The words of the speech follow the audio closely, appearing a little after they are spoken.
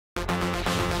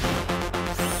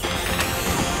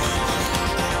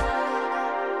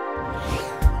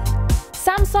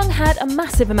Samsung had a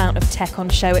massive amount of tech on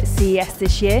show at CES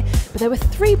this year, but there were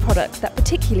 3 products that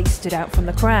particularly stood out from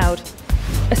the crowd.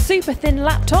 A super thin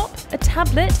laptop, a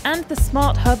tablet, and the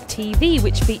Smart Hub TV,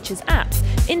 which features apps,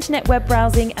 internet web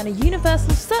browsing, and a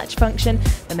universal search function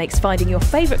that makes finding your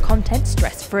favourite content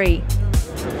stress-free.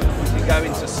 You go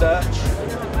into search,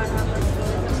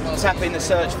 tap in the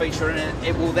search feature, and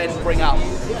it will then bring up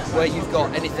where you've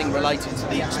got anything related to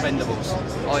the Expendables,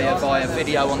 either via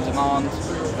video on demand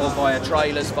or via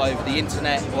trailers via the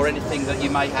internet or anything that you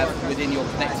may have within your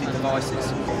connected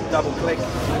devices. Double click,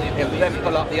 it will then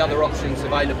pull up the other options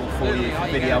available for you for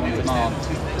video on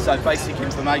demand. So basic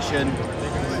information,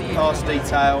 cast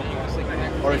detail,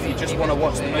 or if you just want to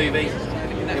watch the movie,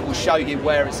 it will show you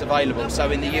where it's available. So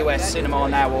in the US, Cinema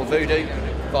Now or Vudu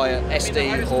via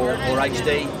SD or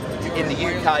HD. In the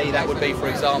UK, that would be, for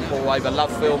example, over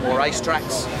LoveFilm or Ace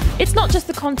Tracks. It's not just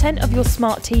the content of your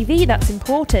smart TV that's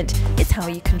important, it's how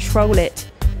you control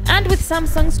it. And with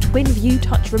Samsung's Twin View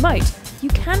Touch Remote, you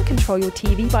can control your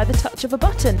TV by the touch of a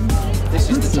button. This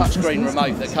is the touchscreen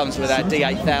remote that comes with our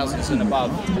D8000s and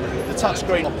above. The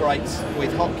touchscreen operates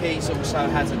with hotkeys, also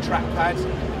has a trackpad.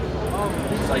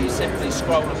 So you simply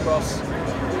scroll across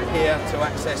here to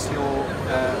access your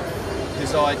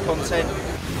desired content.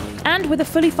 And with a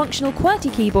fully functional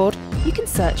QWERTY keyboard, you can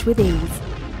search with ease.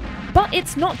 But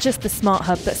it's not just the Smart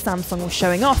Hub that Samsung was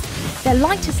showing off. Their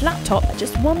lightest laptop at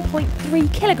just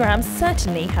 1.3 kilograms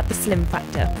certainly had the slim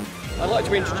factor. I'd like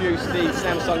to introduce the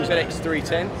Samsung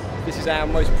ZX310. This is our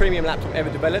most premium laptop ever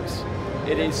developed.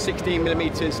 It is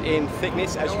 16mm in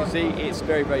thickness. As you can see, it's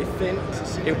very, very thin.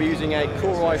 It will be using a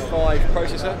Core i5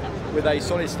 processor with a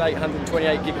solid-state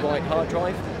 128GB hard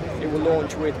drive. It will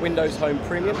launch with Windows Home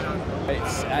Premium.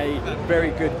 It's a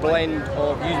very good blend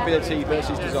of usability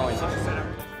versus design.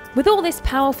 With all this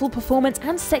powerful performance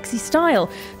and sexy style,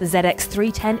 the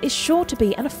ZX310 is sure to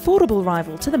be an affordable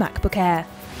rival to the MacBook Air.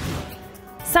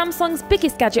 Samsung's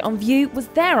biggest gadget on view was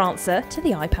their answer to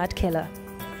the iPad killer.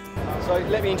 So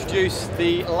let me introduce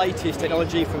the latest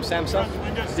technology from Samsung.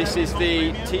 This is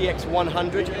the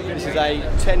TX100. This is a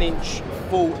 10-inch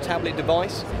full tablet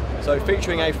device. So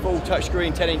featuring a full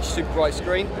touchscreen 10-inch super bright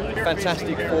screen,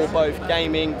 fantastic for both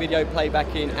gaming, video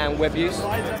playbacking and web use.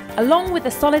 Along with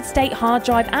a solid-state hard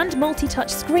drive and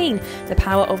multi-touch screen, the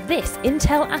power of this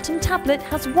Intel Atom tablet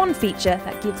has one feature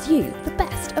that gives you the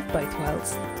best of both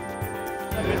worlds.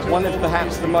 One of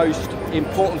perhaps the most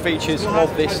important features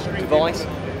of this device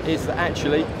is that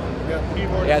actually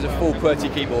it has a full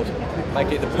QWERTY keyboard,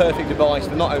 making it the perfect device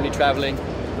for not only travelling,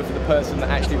 but for the person that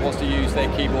actually wants to use their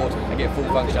keyboard and get full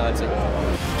functionality.